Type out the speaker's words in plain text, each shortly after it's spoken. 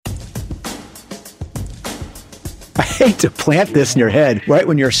I hate to plant this in your head right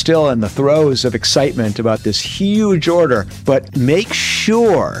when you're still in the throes of excitement about this huge order, but make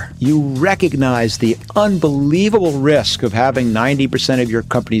sure you recognize the unbelievable risk of having 90% of your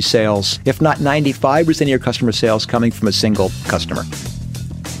company's sales, if not 95% of your customer sales, coming from a single customer.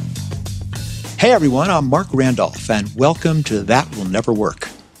 Hey everyone, I'm Mark Randolph, and welcome to That Will Never Work.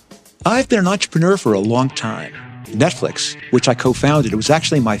 I've been an entrepreneur for a long time. Netflix, which I co-founded, was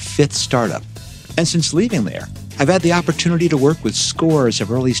actually my 5th startup. And since leaving there, I've had the opportunity to work with scores of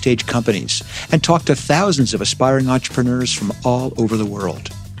early-stage companies and talk to thousands of aspiring entrepreneurs from all over the world.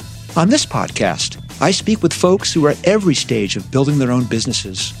 On this podcast, I speak with folks who are at every stage of building their own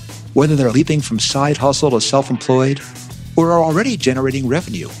businesses, whether they're leaping from side hustle to self-employed or are already generating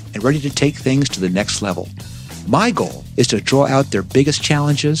revenue and ready to take things to the next level. My goal is to draw out their biggest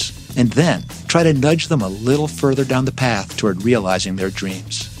challenges and then try to nudge them a little further down the path toward realizing their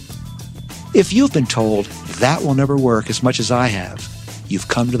dreams. If you've been told that will never work as much as I have, you've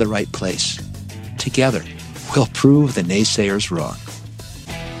come to the right place. Together, we'll prove the naysayers wrong.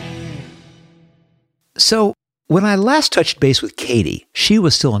 So, when I last touched base with Katie, she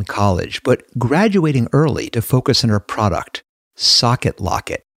was still in college, but graduating early to focus on her product, Socket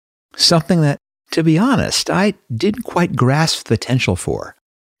Locket. Something that, to be honest, I didn't quite grasp the potential for.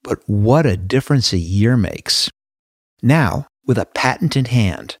 But what a difference a year makes. Now, with a patent in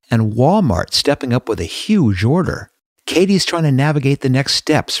hand and Walmart stepping up with a huge order, Katie's trying to navigate the next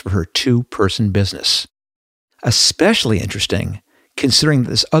steps for her 2-person business. Especially interesting, considering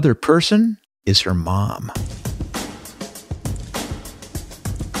that this other person is her mom.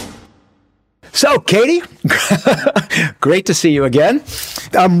 So, Katie, great to see you again.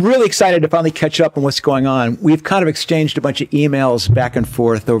 I'm really excited to finally catch up on what's going on. We've kind of exchanged a bunch of emails back and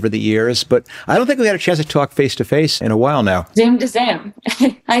forth over the years, but I don't think we had a chance to talk face-to-face in a while now. Zoom to Zoom.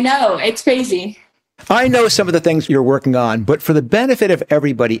 I know, it's crazy. I know some of the things you're working on, but for the benefit of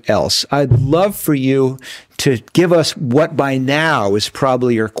everybody else, I'd love for you to give us what by now is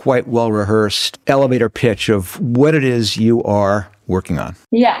probably your quite well-rehearsed elevator pitch of what it is you are working on.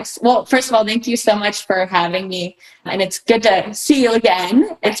 Yes. Well, first of all, thank you so much for having me. And it's good to see you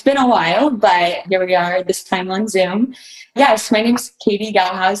again. It's been a while, but here we are this time on Zoom. Yes, my name is Katie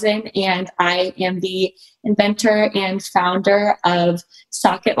Galhausen, and I am the inventor and founder of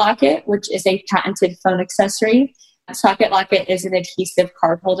Socket Locket, which is a patented phone accessory. Socket Locket is an adhesive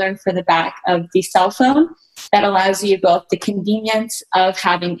card holder for the back of the cell phone that allows you both the convenience of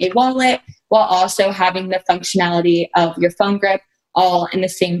having a wallet while also having the functionality of your phone grip all in the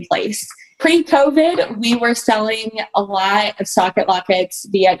same place. Pre-COVID, we were selling a lot of Socket Lockets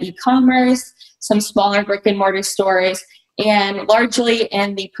via e-commerce, some smaller brick and mortar stores, and largely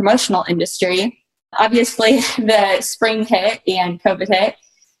in the promotional industry. Obviously, the spring hit and COVID hit,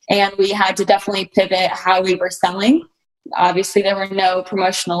 and we had to definitely pivot how we were selling. Obviously, there were no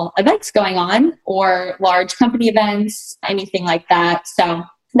promotional events going on or large company events, anything like that. So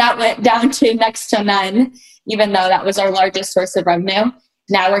that went down to next to none, even though that was our largest source of revenue.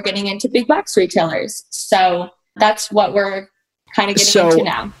 Now we're getting into big box retailers. So that's what we're kind of getting into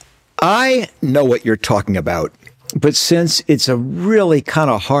now. I know what you're talking about, but since it's a really kind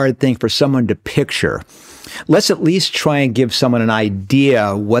of hard thing for someone to picture, let's at least try and give someone an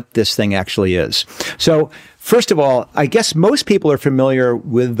idea what this thing actually is. So first of all, I guess most people are familiar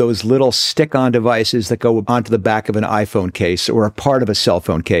with those little stick-on devices that go onto the back of an iPhone case or a part of a cell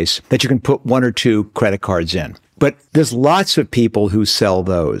phone case that you can put 1 or 2 credit cards in. But there's lots of people who sell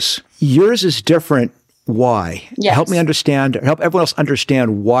those. Yours is different. Why? Yes. Help me understand, help everyone else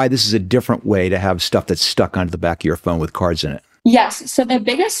understand why this is a different way to have stuff that's stuck onto the back of your phone with cards in it. Yes. So the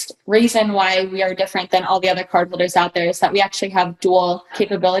biggest reason why we are different than all the other card holders out there is that we actually have dual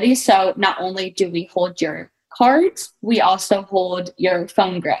capabilities. So not only do we hold your cards, we also hold your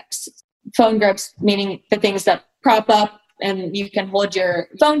phone grips. Phone grips meaning the things that prop up and you can hold your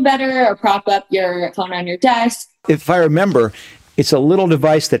phone better or prop up your phone on your desk. If I remember, it's a little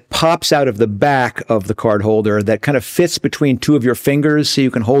device that pops out of the back of the card holder that kind of fits between 2 of your fingers so you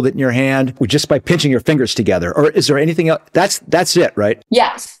can hold it in your hand just by pinching your fingers together. Or is there anything else? That's it, right?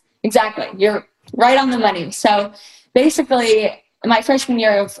 Yes, exactly. You're right on the money. So basically, in my freshman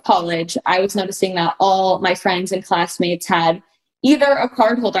year of college, I was noticing that all my friends and classmates had either a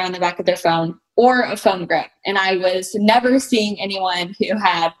card holder on the back of their phone or a phone grip. And I was never seeing anyone who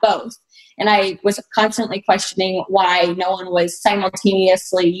had both. And I was constantly questioning why no one was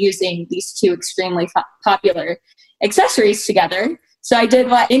simultaneously using these 2 extremely popular accessories together. So I did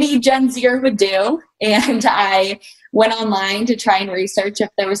what any Gen Zer would do, and I went online to try and research if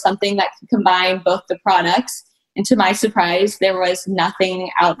there was something that could combine both the products. And to my surprise, there was nothing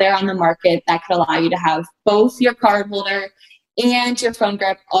out there on the market that could allow you to have both your card holder and your phone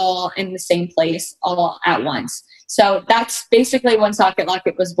grip all in the same place, all at once. So that's basically when Socket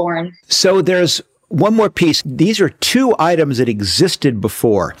Locket was born. So there's one more piece. These are two items that existed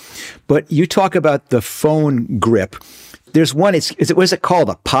before, but you talk about the phone grip. There's one, what is it called?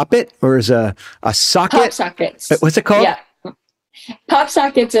 A poppet or is a socket? Pop sockets. What's it called? Yeah. Pop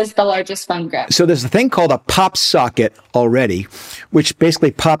sockets is the largest phone grip. So there's a thing called a pop socket already, which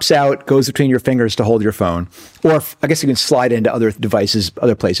basically pops out, goes between your fingers to hold your phone. Or I guess you can slide into other devices,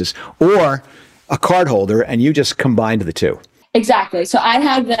 other places. Or a card holder, and you just combined the two. Exactly. So I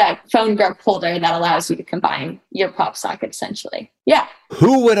have the phone grip holder that allows you to combine your pop socket, essentially. Yeah.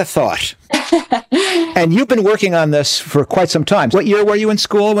 Who would have thought? And you've been working on this for quite some time. What year were you in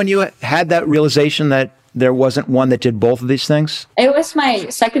school when you had that realization that there wasn't one that did both of these things? It was my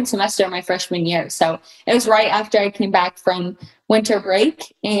second semester, my freshman year. So it was right after I came back from winter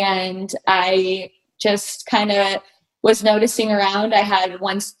break, and I just kind of was noticing around. I had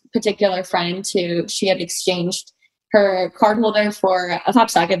one particular friend who she had exchanged her card holder for a pop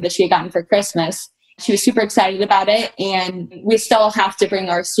socket that she had gotten for Christmas. She was super excited about it, and we still have to bring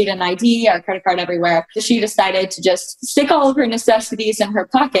our student ID, our credit card everywhere. So she decided to just stick all of her necessities in her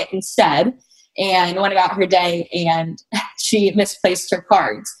pocket instead, and went about her day, and she misplaced her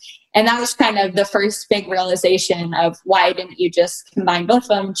cards. And that was kind of the first big realization of why didn't you just combine both of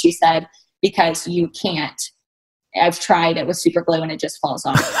them? She said, because you can't. I've tried it with super glue and it just falls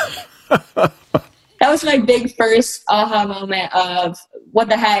off. That was my big first aha moment of what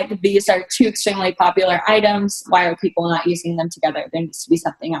the heck, these are two extremely popular items. Why are people not using them together? There needs to be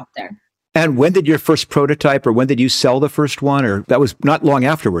something out there. And when did your first prototype, or when did you sell the first one? Or that was not long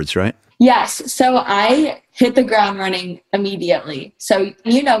afterwards, right? Yes. So I hit the ground running immediately. So,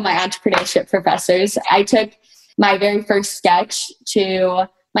 you know, my entrepreneurship professors, I took my very first sketch to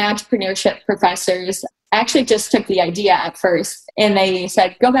my entrepreneurship professors. I actually just took the idea at first, and they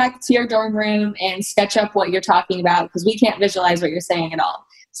said, go back to your dorm room and sketch up what you're talking about, because we can't visualize what you're saying at all.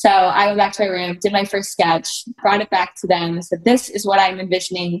 So I went back to my room, did my first sketch, brought it back to them, and said, this is what I'm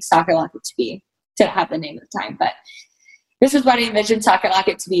envisioning Socket Locket to be. Didn't have the name at the time, but this is what I envisioned Socket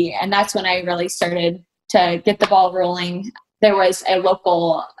Locket to be. And that's when I really started to get the ball rolling. There was a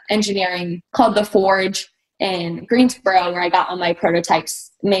local engineering called The Forge in Greensboro where I got all my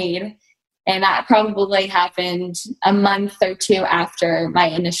prototypes made. And that probably happened a month or two after my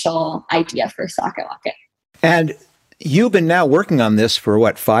initial idea for Socket Locket. And you've been now working on this for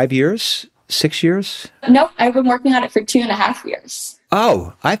what, 5 years, 6 years? Nope, I've been working on it for 2.5 years.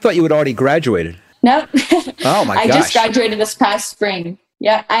 Oh, I thought you had already graduated. Nope. Oh my gosh. I just graduated this past spring.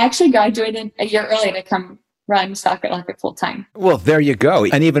 Yeah, I actually graduated a year early to come run Socket Locket full time. Well, there you go.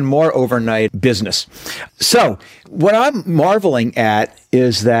 An even more overnight business. So what I'm marveling at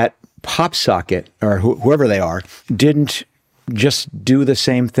is that PopSocket, or whoever they are, didn't just do the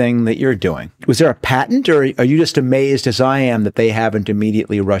same thing that you're doing. Was there a patent, or are you just amazed as I am that they haven't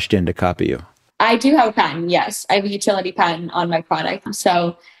immediately rushed in to copy you? I do have a patent, yes. I have a utility patent on my product.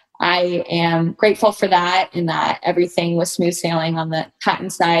 So I am grateful for that, and that everything was smooth sailing on the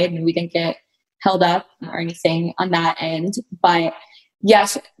patent side and we didn't get held up or anything on that end. But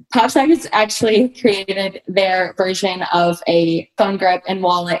yes, PopSockets actually created their version of a phone grip and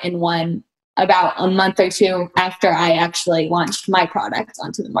wallet in one about a month or two after I actually launched my product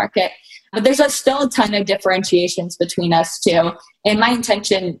onto the market. But there's still a ton of differentiations between us two. And my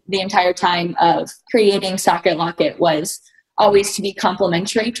intention the entire time of creating Socket Locket was always to be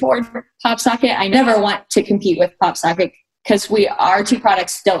complementary toward PopSocket. I never want to compete with PopSocket because our two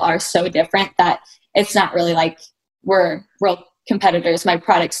products still are so different that it's not really like we're real competitors. My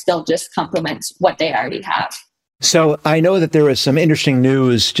product still just complements what they already have. So I know that there was some interesting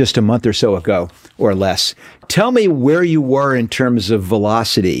news just a month or so ago or less. Tell me where you were in terms of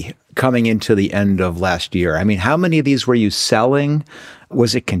velocity coming into the end of last year. I mean, how many of these were you selling?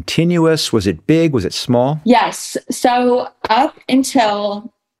 Was it continuous? Was it big? Was it small? Yes. So up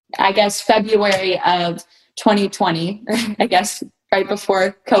until, I guess, February of 2020, I guess right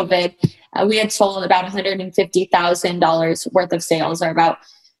before COVID, we had sold about $150,000 worth of sales, or about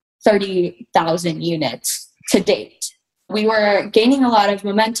 30,000 units to date. We were gaining a lot of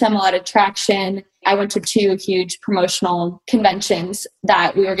momentum, a lot of traction. I went to 2 huge promotional conventions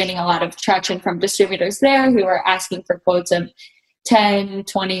that we were getting a lot of traction from distributors there who were asking for quotes of 10,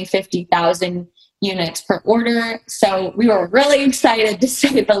 20, 50,000 units per order. So we were really excited, to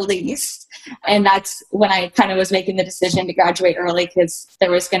say the least. And that's when I kind of was making the decision to graduate early, because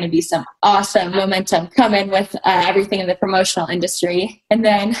there was going to be some awesome momentum coming with everything in the promotional industry. And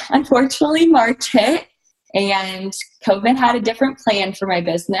then unfortunately March hit, And COVID had a different plan for my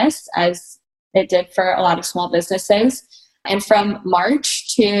business, as it did for a lot of small businesses. And from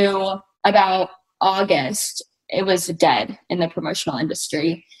March to about August, it was dead in the promotional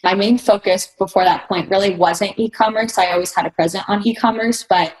industry. My main focus before that point really wasn't e-commerce. I always had a presence on e-commerce,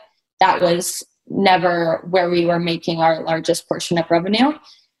 but that was never where we were making our largest portion of revenue.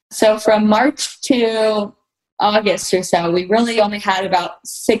 So from March to August or so, we really only had about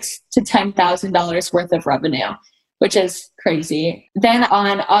 $6,000 to $10,000 worth of revenue, which is crazy. Then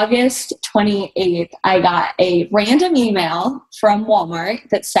on August 28th, I got a random email from Walmart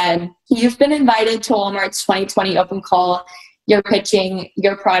that said, "You've been invited to Walmart's 2020 open call. You're pitching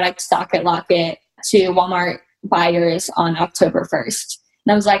your product, Socket Locket, to Walmart buyers on October 1st.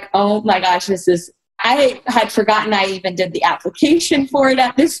 And I was like, oh my gosh, I had forgotten I even did the application for it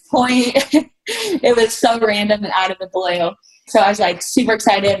at this point. It was so random and out of the blue. So I was like super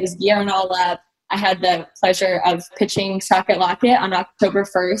excited, was gearing all up. I had the pleasure of pitching Socket Locket on October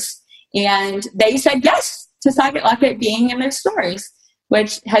 1st. And they said yes to Socket Locket being in their stores,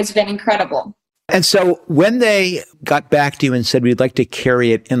 which has been incredible. And so when they got back to you and said, we'd like to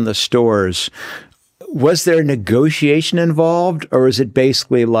carry it in the stores, was there a negotiation involved, or is it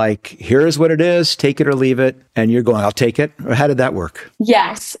basically like, here's what it is, take it or leave it, and you're going, I'll take it? Or how did that work?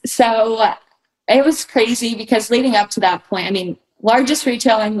 Yes. So it was crazy because leading up to that point, I mean, largest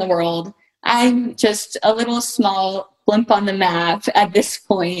retailer in the world, I'm just a little small blimp on the map at this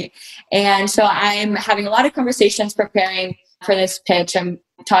point. And so I'm having a lot of conversations preparing for this pitch. I'm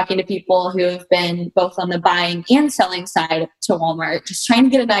talking to people who have been both on the buying and selling side to Walmart, just trying to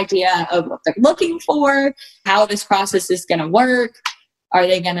get an idea of what they're looking for, how this process is going to work. Are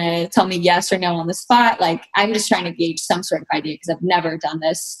they going to tell me yes or no on the spot? Like, I'm just trying to gauge some sort of idea because I've never done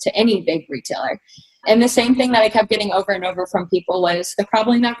this to any big retailer. And the same thing that I kept getting over and over from people was, they're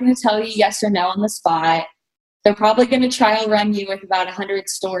probably not going to tell you yes or no on the spot. They're probably going to trial run you with about 100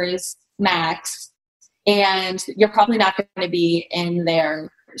 stores max. And you're probably not going to be in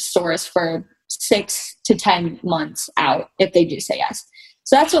their stores for 6 to 10 months out if they do say yes.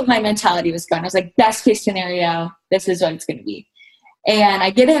 So that's what my mentality was going. I was like, best case scenario, this is what it's going to be. And I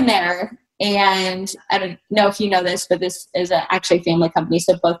get in there, and I don't know if you know this, but this is actually a family company.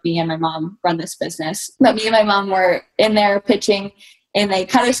 So both me and my mom run this business. But me and my mom were in there pitching, and they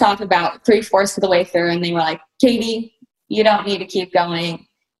cut us off about 3/4 of the way through. And they were like, Katie, you don't need to keep going.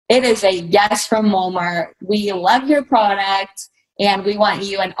 It is a yes from Walmart. We love your product, and we want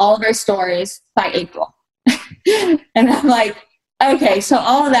you in all of our stores by April. And I'm like, okay, so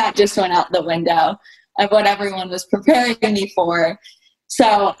all of that just went out the window of what everyone was preparing me for.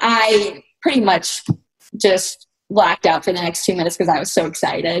 So I pretty much just blacked out for the next 2 minutes because I was so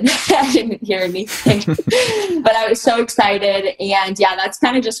excited. I didn't hear anything, but I was so excited. And yeah, that's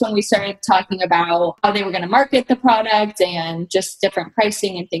kind of just when we started talking about how they were going to market the product and just different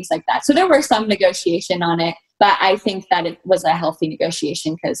pricing and things like that. So there were some negotiation on it, but I think that it was a healthy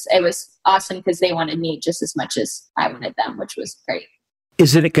negotiation because it was awesome because they wanted me just as much as I wanted them, which was great.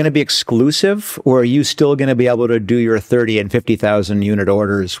 Is it going to be exclusive, or are you still going to be able to do your 30 and 50,000 unit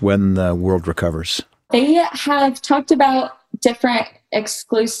orders when the world recovers? They have talked about different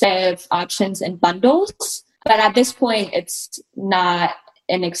exclusive options and bundles, but at this point, it's not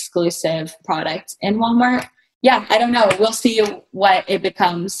an exclusive product in Walmart. Yeah, I don't know. We'll see what it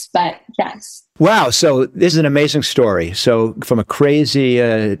becomes, but yes. Wow. So this is an amazing story. So from a crazy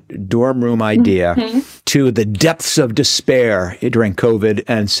dorm room idea to the depths of despair during COVID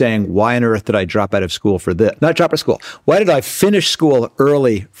and saying, why on earth did I drop out of school for this? Not drop out of school. Why did I finish school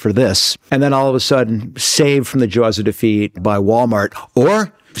early for this? And then all of a sudden saved from the jaws of defeat by Walmart,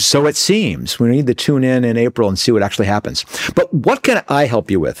 or so it seems. We need to tune in April and see what actually happens. But what can I help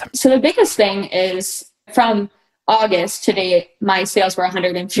you with? So the biggest thing is from August to date, my sales were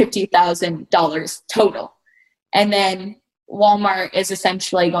 $150,000 total. And then Walmart is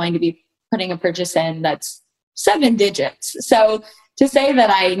essentially going to be putting a purchase in that's 7 digits. So to say that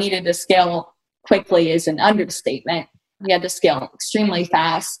I needed to scale quickly is an understatement. We had to scale extremely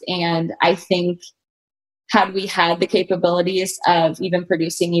fast. And I think had we had the capabilities of even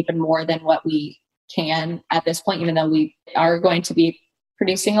producing even more than what we can at this point, even though we are going to be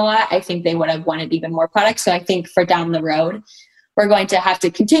producing a lot, I think they would have wanted even more products. So I think for down the road, we're going to have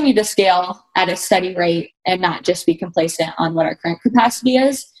to continue to scale at a steady rate and not just be complacent on what our current capacity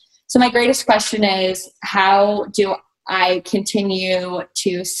is. So my greatest question is, how do I continue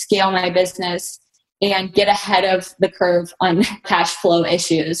to scale my business and get ahead of the curve on cash flow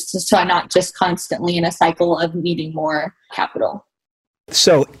issues so I'm not just constantly in a cycle of needing more capital?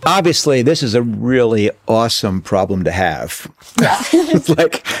 So obviously, this is a really awesome problem to have. Yeah. It's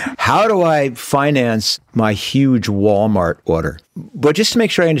like, how do I finance my huge Walmart order? But just to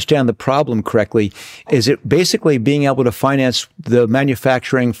make sure I understand the problem correctly, is it basically being able to finance the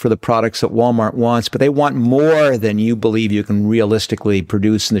manufacturing for the products that Walmart wants, but they want more than you believe you can realistically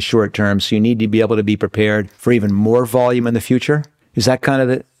produce in the short term, so you need to be able to be prepared for even more volume in the future? Is that kind of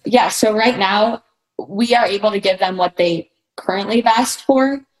the... Yeah. So right now, we are able to give them what they currently have asked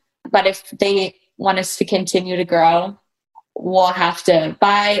for, but if they want us to continue to grow, we'll have to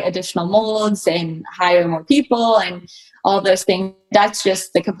buy additional molds and hire more people and all those things. That's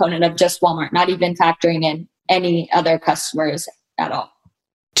just the component of just Walmart, not even factoring in any other customers at all.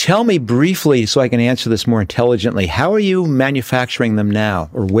 Tell me briefly, so I can answer this more intelligently, how are you manufacturing them now,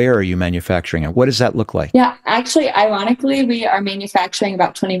 or where are you manufacturing it? What does that look like? Yeah, actually, ironically, we are manufacturing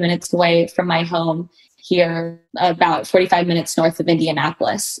about 20 minutes away from my home here, about 45 minutes north of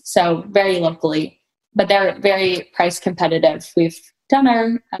Indianapolis. So very locally, but they're very price competitive. We've done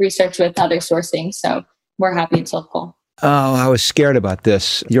our research with other sourcing, so we're happy it's local. Oh, I was scared about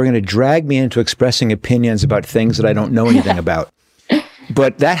this. You're going to drag me into expressing opinions about things that I don't know anything about.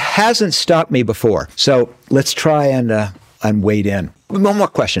 But that hasn't stopped me before. So let's try and wade in. One more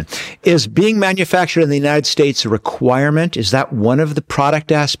question. Is being manufactured in the United States a requirement? Is that one of the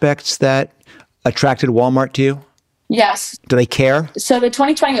product aspects that attracted Walmart to you? Yes. Do they care? So the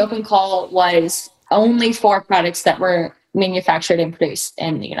 2020 open call was only for products that were manufactured and produced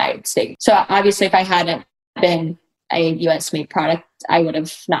in the United States. So obviously, if I hadn't been a US made product, I would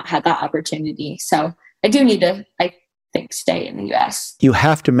have not had that opportunity. So I do need to, I think, stay in the US. You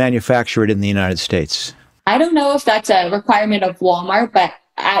have to manufacture it in the United States. I don't know if that's a requirement of Walmart, but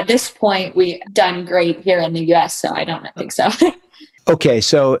at this point, we've done great here in the US, so I don't think so. Okay,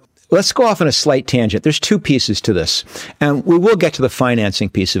 so let's go off on a slight tangent. There's two pieces to this, and we will get to the financing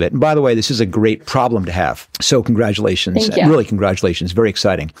piece of it. And by the way, this is a great problem to have. So congratulations. Thank you. Really, congratulations. Very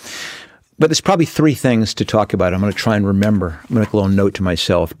exciting. But there's probably three things to talk about. I'm going to try and remember. I'm going to make a little note to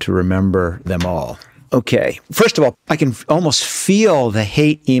myself to remember them all. Okay. First of all, I can almost feel the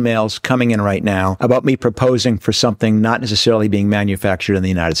hate emails coming in right now about me proposing for something not necessarily being manufactured in the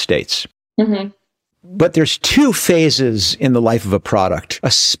United States. Mm-hmm. But there's two phases in the life of a product,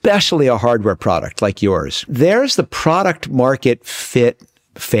 especially a hardware product like yours. There's the product market fit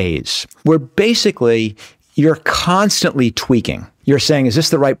phase, where basically you're constantly tweaking. You're saying, is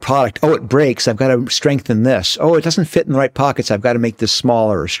this the right product? Oh, it breaks. I've got to strengthen this. Oh, it doesn't fit in the right pockets. I've got to make this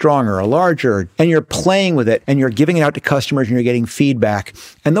smaller or stronger or larger. And you're playing with it and you're giving it out to customers and you're getting feedback.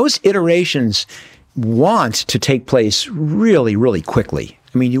 And those iterations want to take place really, really quickly.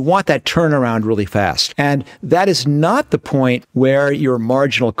 I mean, you want that turnaround really fast. And that is not the point where your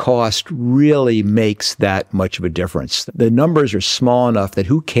marginal cost really makes that much of a difference. The numbers are small enough that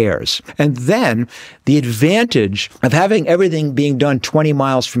who cares? And then the advantage of having everything being done 20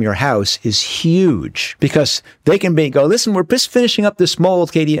 miles from your house is huge, because they can go, listen, we're just finishing up this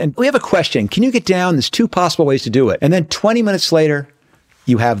mold, Katie, and we have a question. Can you get down? There's two possible ways to do it. And then 20 minutes later,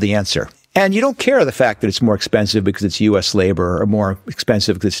 you have the answer. And you don't care the fact that it's more expensive because it's U.S. labor, or more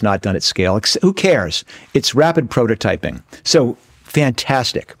expensive because it's not done at scale. Who cares? It's rapid prototyping. So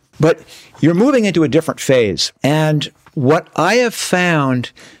fantastic. But you're moving into a different phase. And what I have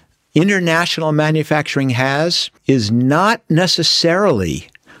found international manufacturing has is not necessarily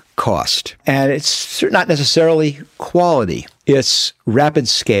cost. And it's not necessarily quality. It's rapid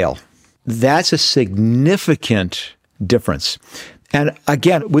scale. That's a significant difference. And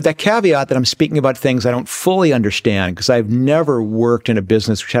again, with that caveat that I'm speaking about things I don't fully understand, because I've never worked in a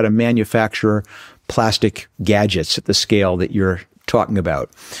business which had to manufacture plastic gadgets at the scale that you're talking about.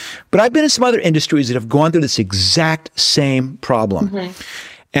 But I've been in some other industries that have gone through this exact same problem. Mm-hmm.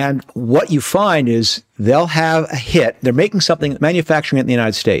 And what you find is they'll have a hit. They're making something, manufacturing it in the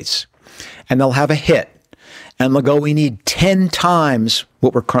United States, and they'll have a hit. And they'll go, we need 10 times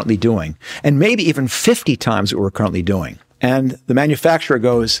what we're currently doing, and maybe even 50 times what we're currently doing. And the manufacturer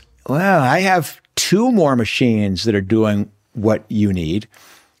goes, well, I have 2 more machines that are doing what you need,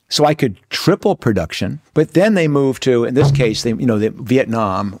 so I could triple production. But then they move to, in this case,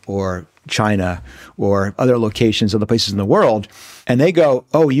 Vietnam or China or other locations, other places in the world, and they go,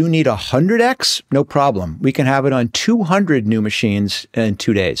 oh, you need 100x? No problem. We can have it on 200 new machines in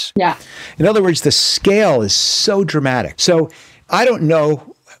 2 days. Yeah. In other words, the scale is so dramatic. So I don't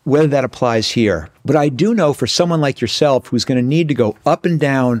know whether that applies here, but I do know for someone like yourself who's going to need to go up and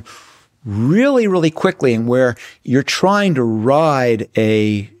down really, really quickly, and where you're trying to ride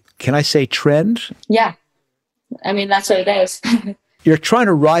a, can I say trend? Yeah. I mean, that's what it is. You're trying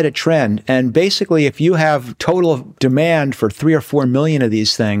to ride a trend. And basically, if you have total demand for 3 or 4 million of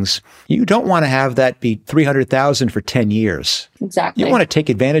these things, you don't want to have that be 300,000 for 10 years. Exactly. You want to take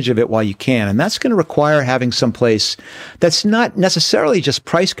advantage of it while you can. And that's going to require having some place that's not necessarily just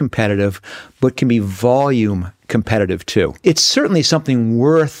price competitive, but can be volume competitive too. It's certainly something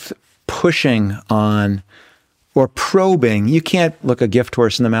worth pushing on or probing. You can't look a gift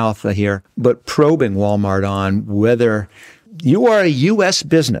horse in the mouth here, but probing Walmart on whether you are a U.S.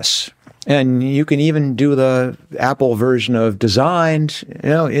 business. And you can even do the Apple version of designed,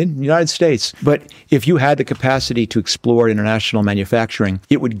 in the United States. But if you had the capacity to explore international manufacturing,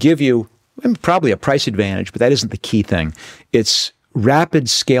 it would give you probably a price advantage, but that isn't the key thing. It's rapid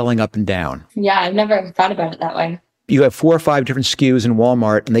scaling up and down. Yeah, I've never thought about it that way. You have 4 or 5 different SKUs in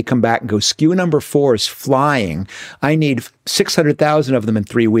Walmart, and they come back and go, SKU number 4 is flying. I need 600,000 of them in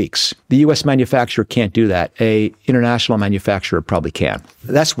 3 weeks. The U.S. manufacturer can't do that. A international manufacturer probably can.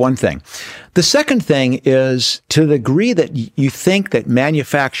 That's one thing. The second thing is, to the degree that you think that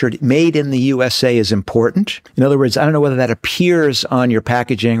manufactured, made in the USA is important. In other words, I don't know whether that appears on your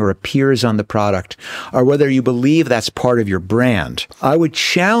packaging or appears on the product, or whether you believe that's part of your brand. I would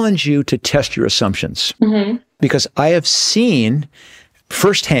challenge you to test your assumptions. Mm-hmm. Because I have seen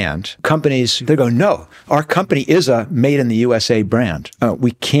firsthand companies, they go, no, our company is a made in the USA brand.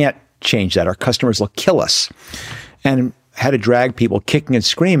 We can't change that. Our customers will kill us. And had to drag people kicking and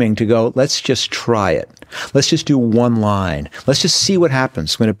screaming to go, let's just try it. Let's just do one line. Let's just see what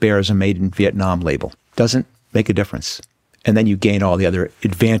happens when it bears a made in Vietnam label. Doesn't make a difference. And then you gain all the other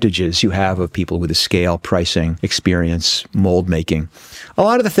advantages you have of people with the scale, pricing, experience, mold making. A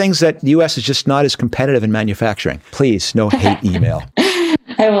lot of the things that the U.S. is just not as competitive in manufacturing. Please, no hate email.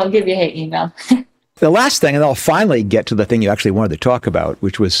 I won't give you hate email. The last thing, and I'll finally get to the thing you actually wanted to talk about,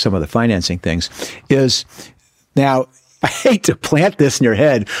 which was some of the financing things, is now, I hate to plant this in your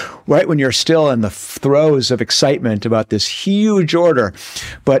head right when you're still in the throes of excitement about this huge order,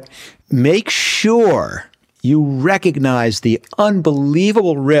 but make sure you recognize the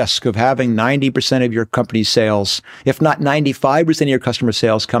unbelievable risk of having 90% of your company's sales, if not 95% of your customer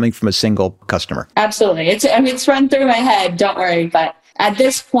sales, coming from a single customer. Absolutely. It's run through my head. Don't worry. But at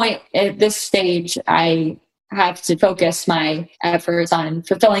this point, at this stage, I have to focus my efforts on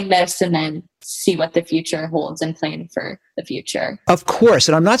fulfilling this and then see what the future holds and plan for the future. Of course.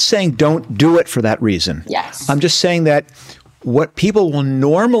 And I'm not saying don't do it for that reason. Yes. I'm just saying that what people will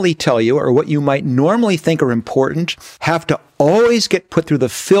normally tell you, or what you might normally think are important, have to always get put through the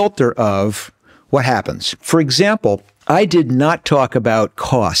filter of what happens. For example, I did not talk about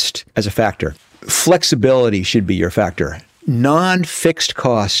cost as a factor. Flexibility should be your factor. Non-fixed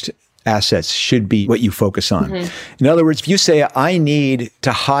cost assets should be what you focus on. Mm-hmm. In other words, if you say, I need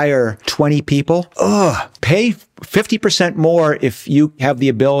to hire 20 people, pay 50% more if you have the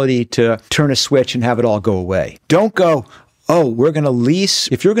ability to turn a switch and have it all go away. Don't go, we're going to lease.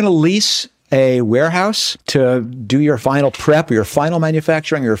 If you're going to lease a warehouse to do your final prep or your final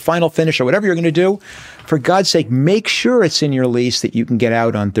manufacturing or your final finish or whatever you're going to do, for God's sake, make sure it's in your lease that you can get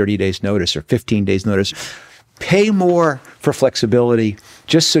out on 30 days notice or 15 days notice. Pay more for flexibility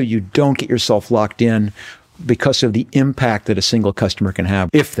just so you don't get yourself locked in because of the impact that a single customer can have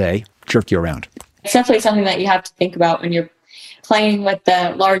if they jerk you around. It's definitely something that you have to think about when you're playing with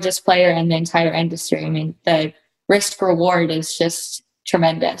the largest player in the entire industry. I mean, the risk reward is just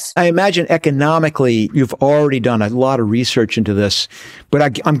tremendous. I imagine economically, you've already done a lot of research into this,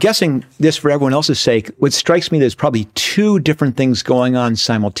 but I'm guessing this for everyone else's sake. What strikes me, there's probably 2 different things going on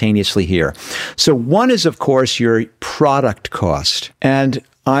simultaneously here. So one is, of course, your product cost. And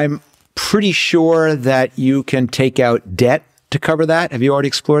I'm pretty sure that you can take out debt to cover that. Have you already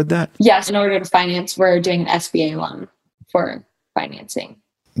explored that? Yes. In order to finance, we're doing an SBA loan for financing.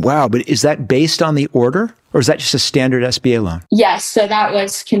 Wow. But is that based on the order, or is that just a standard SBA loan? Yes. So that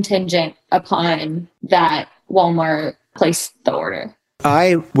was contingent upon that Walmart placed the order.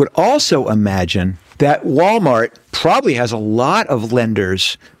 I would also imagine that Walmart probably has a lot of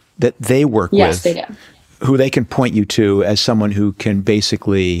lenders that they work with. Yes, they do. Who they can point you to as someone who can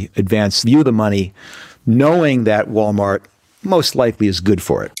basically advance you the money, knowing that Walmart most likely is good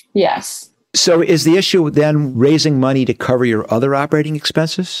for it. Yes. So is the issue then raising money to cover your other operating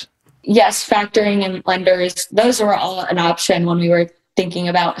expenses? Yes, factoring in lenders. Those were all an option when we were thinking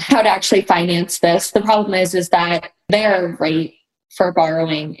about how to actually finance this. The problem is that their rate for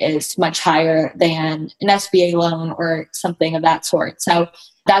borrowing is much higher than an SBA loan or something of that sort. So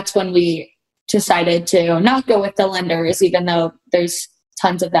that's when we decided to not go with the lenders, even though there's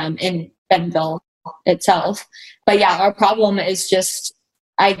tons of them in Bentonville itself. But yeah, our problem is just,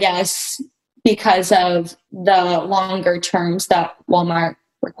 I guess, because of the longer terms that Walmart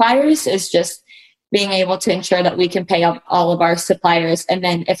requires, is just being able to ensure that we can pay up all of our suppliers. And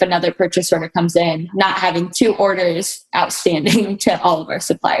then if another purchase order comes in, not having two orders outstanding to all of our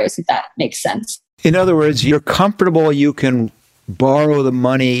suppliers, if that makes sense. In other words, you're comfortable you can borrow the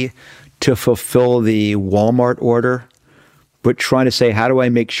money to fulfill the Walmart order, but trying to say, how do I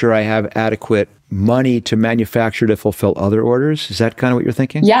make sure I have adequate money to manufacture to fulfill other orders? Is that kind of what you're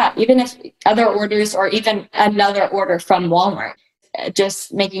thinking? Yeah, even if other orders or even another order from Walmart,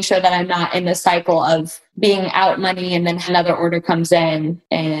 just making sure that I'm not in the cycle of being out money and then another order comes in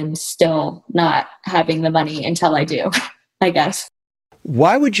and still not having the money until I do, I guess.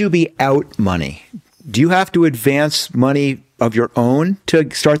 Why would you be out money? Do you have to advance money of your own to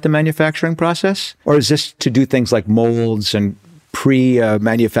start the manufacturing process? Or is this to do things like molds and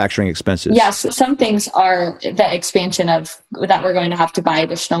pre-manufacturing expenses? Yes, some things are the expansion of that we're going to have to buy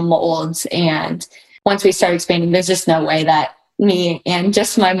additional molds. And once we start expanding, there's just no way that me and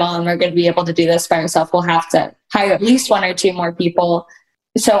just my mom are going to be able to do this by ourselves. We'll have to hire at least one or two more people.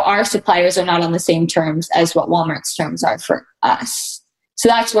 So our suppliers are not on the same terms as what Walmart's terms are for us. So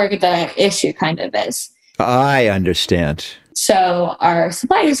that's where the issue kind of is. I understand. So our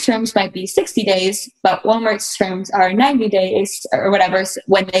suppliers' terms might be 60 days, but Walmart's terms are 90 days or whatever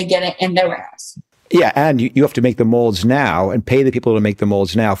when they get it in their warehouse. Yeah, and you have to make the molds now and pay the people to make the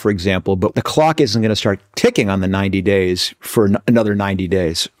molds now, for example, but the clock isn't going to start ticking on the 90 days for another 90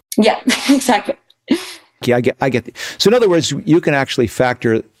 days. Yeah, exactly. Yeah, I get. So in other words, you can actually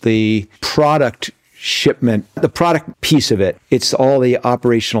factor the product shipment, the product piece of it. It's all the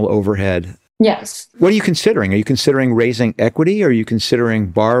operational overhead. Yes. What are you considering? Are you considering raising equity? Are you considering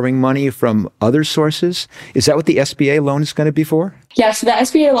borrowing money from other sources? Is that what the SBA loan is going to be for? Yeah, so the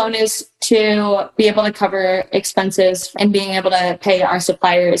SBA loan is to be able to cover expenses and being able to pay our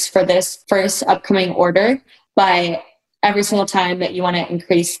suppliers for this first upcoming order. But every single time that you want to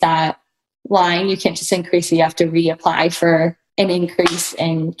increase that line, you can't just increase it. You have to reapply for an increase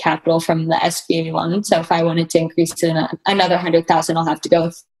in capital from the SBA loan. So if I wanted to increase to another 100,000, I'll have to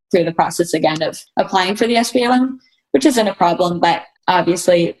go through the process again of applying for the SBA loan, which isn't a problem, but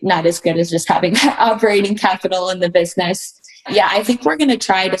obviously not as good as just having operating capital in the business. Yeah, I think we're going to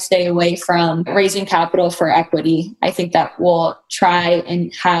try to stay away from raising capital for equity. I think that we'll try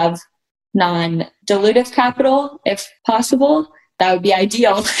and have non-dilutive capital if possible. That would be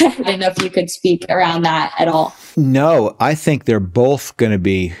ideal. I don't know if you could speak around that at all. No, I think they're both going to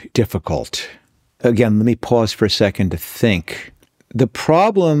be difficult. Again, let me pause for a second to think. The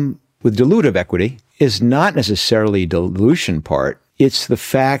problem with dilutive equity is not necessarily dilution part. It's the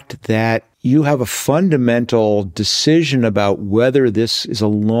fact that you have a fundamental decision about whether this is a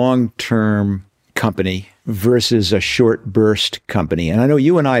long-term company versus a short burst company. And I know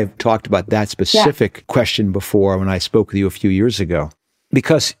you and I have talked about that specific question before when I spoke with you a few years ago.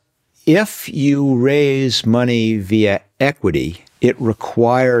 Because if you raise money via equity, it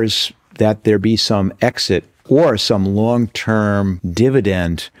requires that there be some exit or some long-term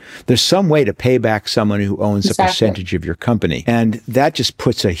dividend. There's some way to pay back someone who owns a percentage of your company. And that just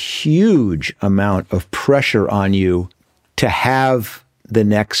puts a huge amount of pressure on you to have the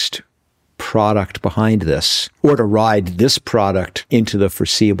next product behind this or to ride this product into the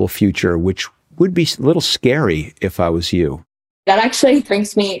foreseeable future, which would be a little scary if I was you. That actually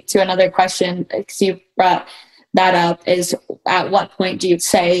brings me to another question, because you brought that up, is at what point do you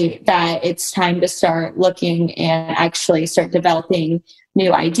say that it's time to start looking and actually start developing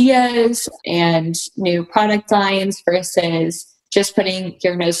new ideas and new product lines versus just putting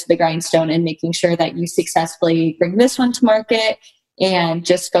your nose to the grindstone and making sure that you successfully bring this one to market and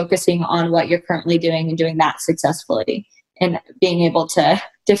just focusing on what you're currently doing and doing that successfully and being able to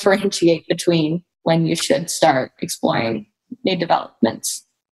differentiate between when you should start exploring new developments?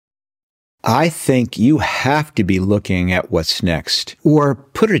 I think you have to be looking at what's next. Or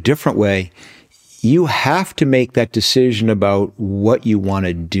put it a different way, you have to make that decision about what you want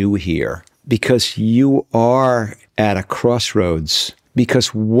to do here because you are at a crossroads.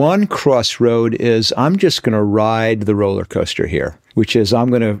 Because one crossroad is I'm just going to ride the roller coaster here, which is I'm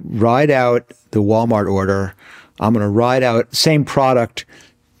going to ride out the Walmart order. I'm going to ride out same product,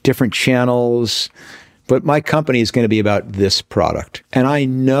 different channels, but my company is going to be about this product. And I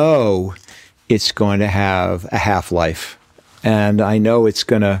know it's going to have a half-life. And I know it's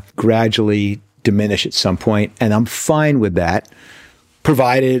going to gradually diminish at some point. And I'm fine with that,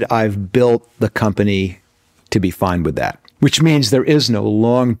 provided I've built the company to be fine with that, which means there is no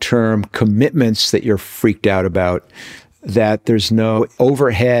long-term commitments that you're freaked out about. that there's no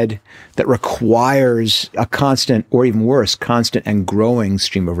overhead that requires a constant, or even worse, constant and growing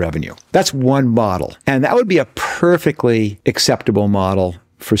stream of revenue. That's one model. And that would be a perfectly acceptable model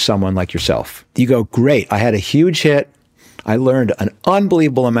for someone like yourself. You go, great, I had a huge hit. I learned an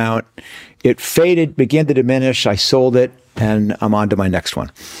unbelievable amount. It faded, began to diminish. I sold it, and I'm on to my next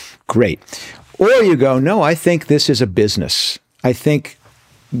one. Great. Or you go, no, I think this is a business. I think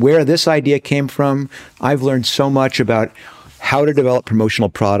where this idea came from, I've learned so much about how to develop promotional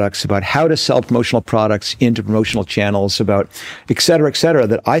products, about how to sell promotional products into promotional channels, about et cetera,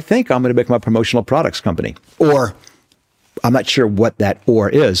 that I think I'm going to become a promotional products company. Or I'm not sure what that or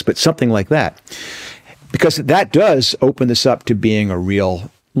is, but something like that. Because that does open this up to being a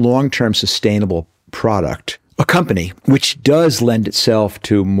real long-term sustainable product, a company, which does lend itself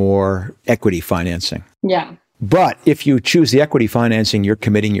to more equity financing. Yeah. But if you choose the equity financing, you're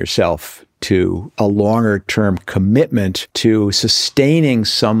committing yourself to a longer-term commitment to sustaining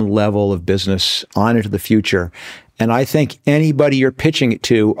some level of business on into the future. And I think anybody you're pitching it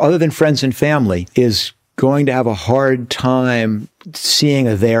to, other than friends and family, is going to have a hard time seeing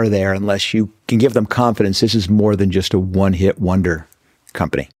a there unless you can give them confidence this is more than just a one-hit wonder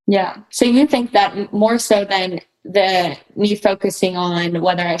company. Yeah. So you think that more so than me focusing on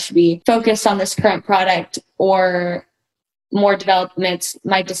whether I should be focused on this current product or more developments,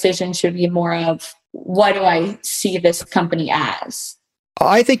 my decision should be more of what do I see this company as?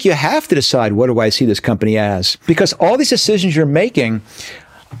 I think you have to decide what do I see this company as, because all these decisions you're making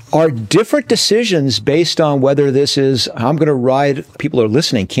are different decisions based on whether this is, I'm going to ride, people are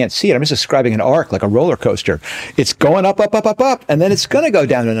listening, can't see it. I'm just describing an arc like a roller coaster. It's going up, and then it's going to go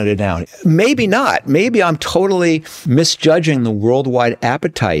down, down. Maybe not. Maybe I'm totally misjudging the worldwide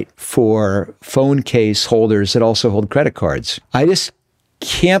appetite for phone case holders that also hold credit cards. I just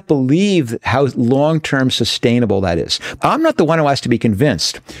can't believe how long-term sustainable that is. I'm not the one who has to be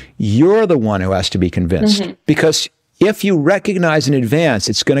convinced. You're the one who has to be convinced. Because if you recognize in advance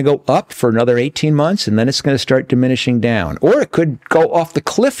it's going to go up for another 18 months and then it's going to start diminishing down, or it could go off the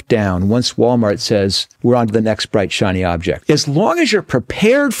cliff down once Walmart says we're on to the next bright, shiny object. As long as you're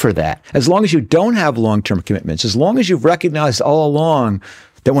prepared for that, as long as you don't have long-term commitments, as long as you've recognized all along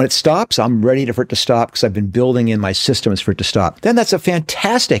that when it stops, I'm ready for it to stop because I've been building in my systems for it to stop, then that's a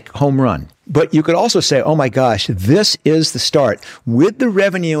fantastic home run. But you could also say, oh my gosh, this is the start. With the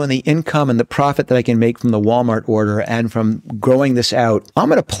revenue and the income and the profit that I can make from the Walmart order and from growing this out, I'm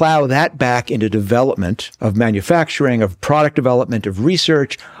going to plow that back into development of manufacturing, of product development, of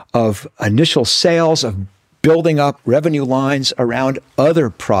research, of initial sales, of building up revenue lines around other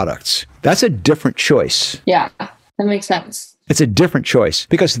products. That's a different choice. Yeah, that makes sense. It's a different choice,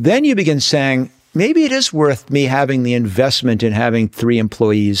 because then you begin saying, maybe it is worth me having the investment in having 3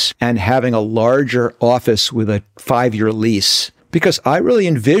 employees and having a larger office with a 5-year lease, because I really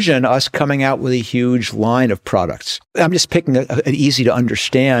envision us coming out with a huge line of products. I'm just picking an easy to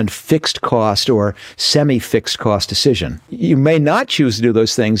understand fixed cost or semi-fixed cost decision. You may not choose to do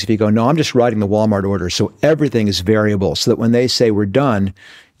those things if you go, no, I'm just writing the Walmart order, so everything is variable, so that when they say we're done,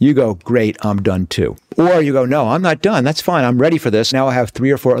 you go, great, I'm done too. Or you go, no, I'm not done. That's fine. I'm ready for this. Now I have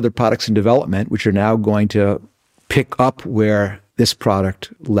 3 or 4 other products in development, which are now going to pick up where this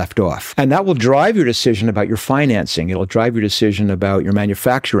product left off. And that will drive your decision about your financing. It'll drive your decision about your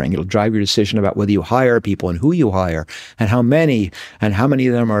manufacturing. It'll drive your decision about whether you hire people and who you hire and how many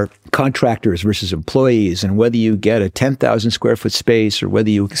of them are contractors versus employees, and whether you get a 10,000 square foot space or whether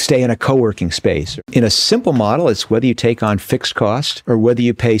you stay in a co-working space. In a simple model, it's whether you take on fixed cost or whether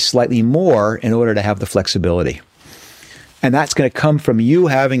you pay slightly more in order to have the flexibility. And that's going to come from you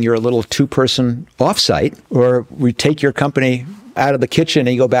having your little 2-person offsite, or we take your company out of the kitchen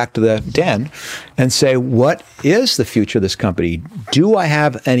and you go back to the den and say, what is the future of this company? Do I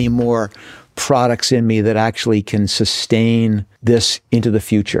have any more products in me that actually can sustain this into the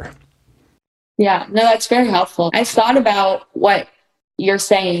future? Yeah, no, that's very helpful. I thought about what you're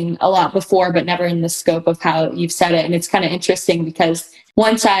saying a lot before, but never in the scope of how you've said it. And it's kind of interesting because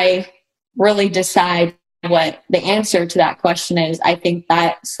once I really decide what the answer to that question is, I think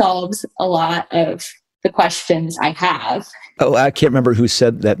that solves a lot of the questions I have. Oh, I can't remember who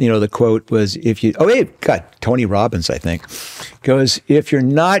said that. The quote was, Tony Robbins, I think, goes, if you're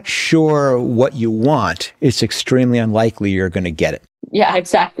not sure what you want, it's extremely unlikely you're going to get it. Yeah,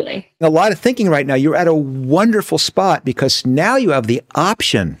 exactly. A lot of thinking right now, you're at a wonderful spot because now you have the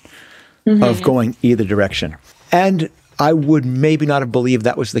option of going either direction. And I would maybe not have believed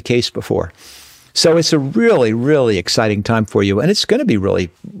that was the case before. So it's a really, really exciting time for you. And it's going to be really,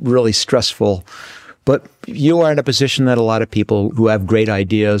 really stressful. But you are in a position that a lot of people who have great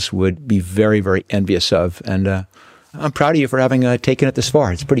ideas would be very, very envious of. And I'm proud of you for having taken it this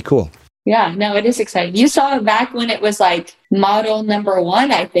far. It's pretty cool. Yeah, no, it is exciting. You saw it back when it was like model number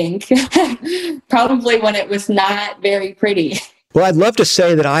 1, I think. Probably when it was not very pretty. Well, I'd love to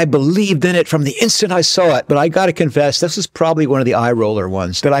say that I believed in it from the instant I saw it, but I got to confess, this is probably one of the eye roller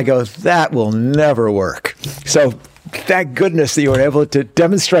ones that I go, that will never work. So thank goodness that you were able to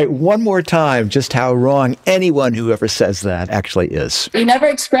demonstrate one more time just how wrong anyone who ever says that actually is. You never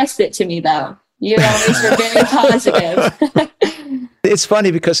expressed it to me, though. You always were very positive. It's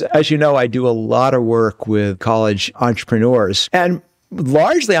funny because, as you know, I do a lot of work with college entrepreneurs, and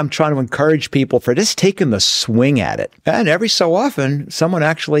largely I'm trying to encourage people for just taking the swing at it. And every so often, someone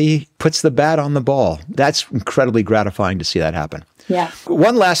actually puts the bat on the ball. That's incredibly gratifying to see that happen. Yeah.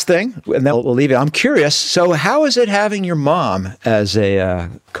 One last thing, and then we'll leave it. I'm curious. So how is it having your mom as a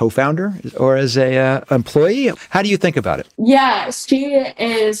co-founder or as a employee? How do you think about it? Yeah, she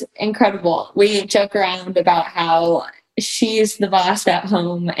is incredible. We joke around about how she's the boss at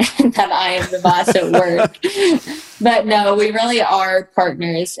home and that I am the boss at work. But no, we really are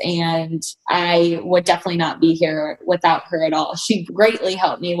partners, and I would definitely not be here without her at all. She greatly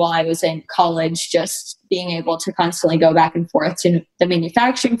helped me while I was in college, just being able to constantly go back and forth to the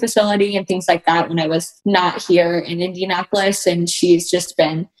manufacturing facility and things like that when I was not here in Indianapolis. And she's just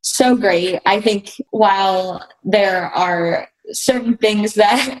been so great. I think while there are certain things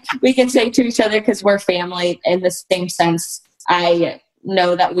that we can say to each other because we're family in the same sense, I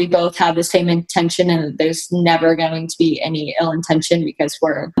know that we both have the same intention and there's never going to be any ill intention because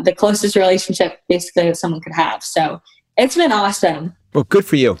we're the closest relationship basically that someone could have. So it's been awesome. Well, good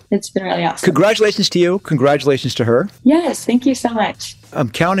for you. It's been really awesome. Congratulations to you. Congratulations to her. Yes, thank you so much. I'm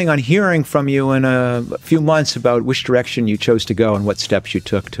counting on hearing from you in a few months about which direction you chose to go and what steps you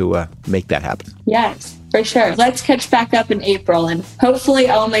took to make that happen. Yes, for sure. Let's catch back up in April, and hopefully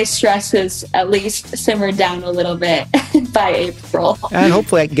all my stress is at least simmered down a little bit by April. And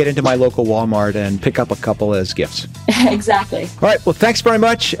hopefully I can get into my local Walmart and pick up a couple as gifts. Exactly. All right. Well, thanks very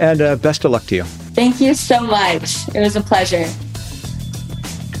much, and best of luck to you. Thank you so much. It was a pleasure.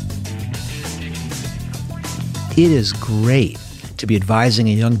 It is great to be advising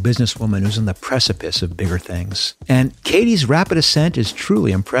a young businesswoman who's on the precipice of bigger things. And Katie's rapid ascent is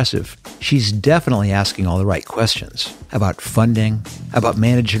truly impressive. She's definitely asking all the right questions about funding, about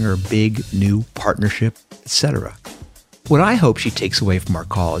managing her big new partnership, etc. What I hope she takes away from our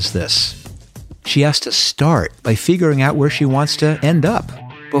call is this. She has to start by figuring out where she wants to end up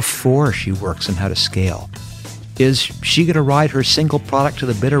before she works on how to scale. Is she going to ride her single product to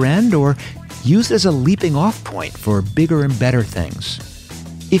the bitter end, or use it as a leaping off point for bigger and better things?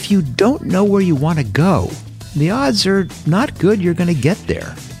 If you don't know where you want to go, the odds are not good you're going to get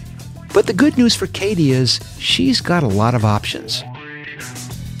there. But the good news for Katie is she's got a lot of options.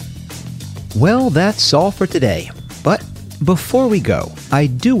 Well, that's all for today. But before we go, I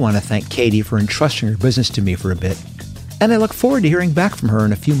do want to thank Katie for entrusting her business to me for a bit, and I look forward to hearing back from her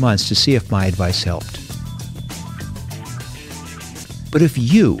in a few months to see if my advice helped. But if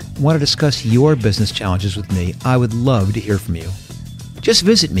you want to discuss your business challenges with me, I would love to hear from you. Just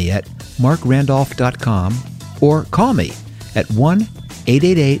visit me at markrandolph.com or call me at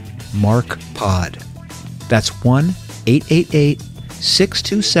 1-888-MARK-POD. That's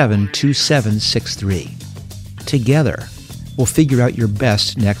 1-888-627-2763. Together, we'll figure out your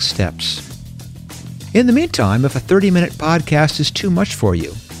best next steps. In the meantime, if a 30-minute podcast is too much for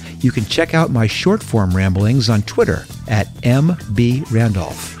you, you can check out my short-form ramblings on Twitter at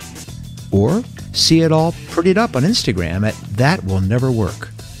MBRandolph. Or see it all prettied up on Instagram at That Will Never Work.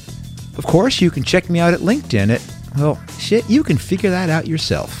 Of course, you can check me out at LinkedIn at, well, shit, you can figure that out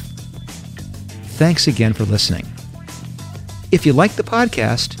yourself. Thanks again for listening. If you like the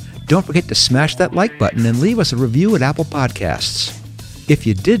podcast, don't forget to smash that like button and leave us a review at Apple Podcasts. If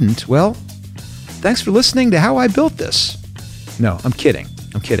you didn't, well, thanks for listening to how I built this. No, I'm kidding.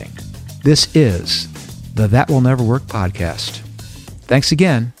 This is the That Will Never Work podcast. Thanks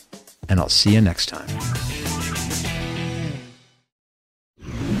again, and I'll see you next time.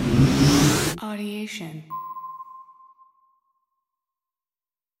 Audiation.